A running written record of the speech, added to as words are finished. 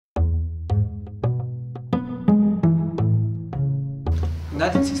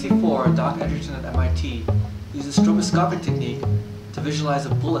1964, Doc Edgerton at MIT used a stroboscopic technique to visualize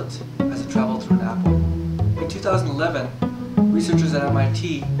a bullet as it traveled through an apple. In 2011, researchers at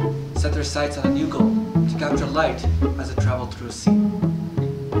MIT set their sights on a new goal, to capture light as it traveled through a scene.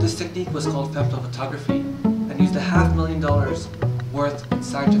 This technique was called Nanophotography and used $500,000 worth in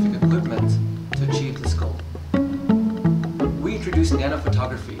scientific equipment to achieve this goal. We introduced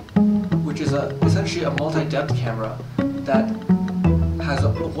Nanophotography, which is essentially a multi-depth camera that has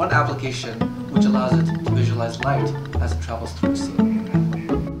one application which allows it to visualize light as it travels through a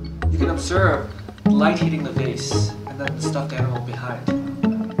scene. You can observe light hitting the vase and then the stuffed animal behind.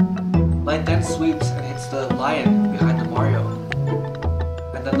 Light then sweeps and hits the lion behind the Mario,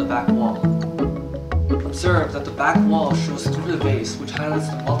 and then the back wall. Observe that the back wall shows through the vase, which highlights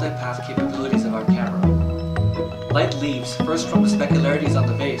the multipath capabilities of our camera. Light leaves first from the specularities on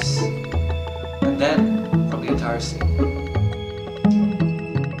the vase, and then from the entire scene.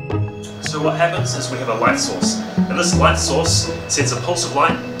 So what happens is we have a light source, and this light source sends a pulse of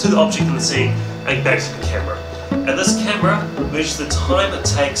light to the object in the scene and back to the camera. And this camera measures the time it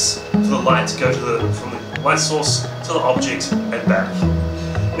takes for the light to go from the light source to the object and back.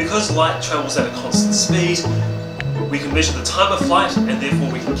 Because light travels at a constant speed, we can measure the time of flight, and therefore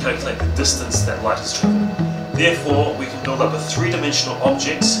we can calculate the distance that light has traveled. Therefore, we can build up a three-dimensional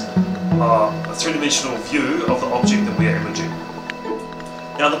object, a three-dimensional view of the object that we are imaging.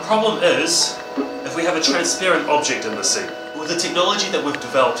 Now the problem is, if we have a transparent object in the scene, with the technology that we've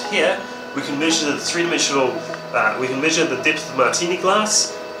developed here, we can measure the three-dimensional, we can measure the depth of the martini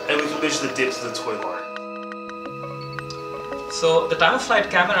glass, and we can measure the depth of the toy line. So the time-of-flight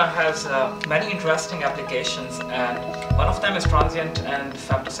camera has many interesting applications, and one of them is transient and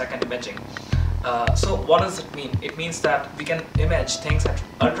femtosecond imaging. So what does it mean? It means that we can image things at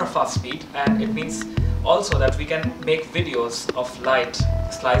ultra-fast speed, and it means also that we can make videos of light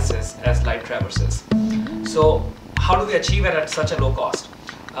slices as light traverses. So how do we achieve it at such a low cost?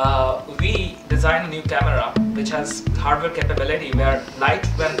 We designed a new camera which has hardware capability where light,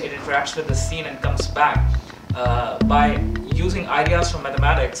 when it interacts with the scene and comes back, by using ideas from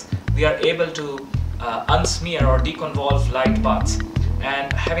mathematics, we are able to unsmear or deconvolve light paths.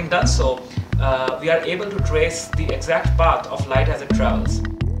 And having done so, we are able to trace the exact path of light as it travels.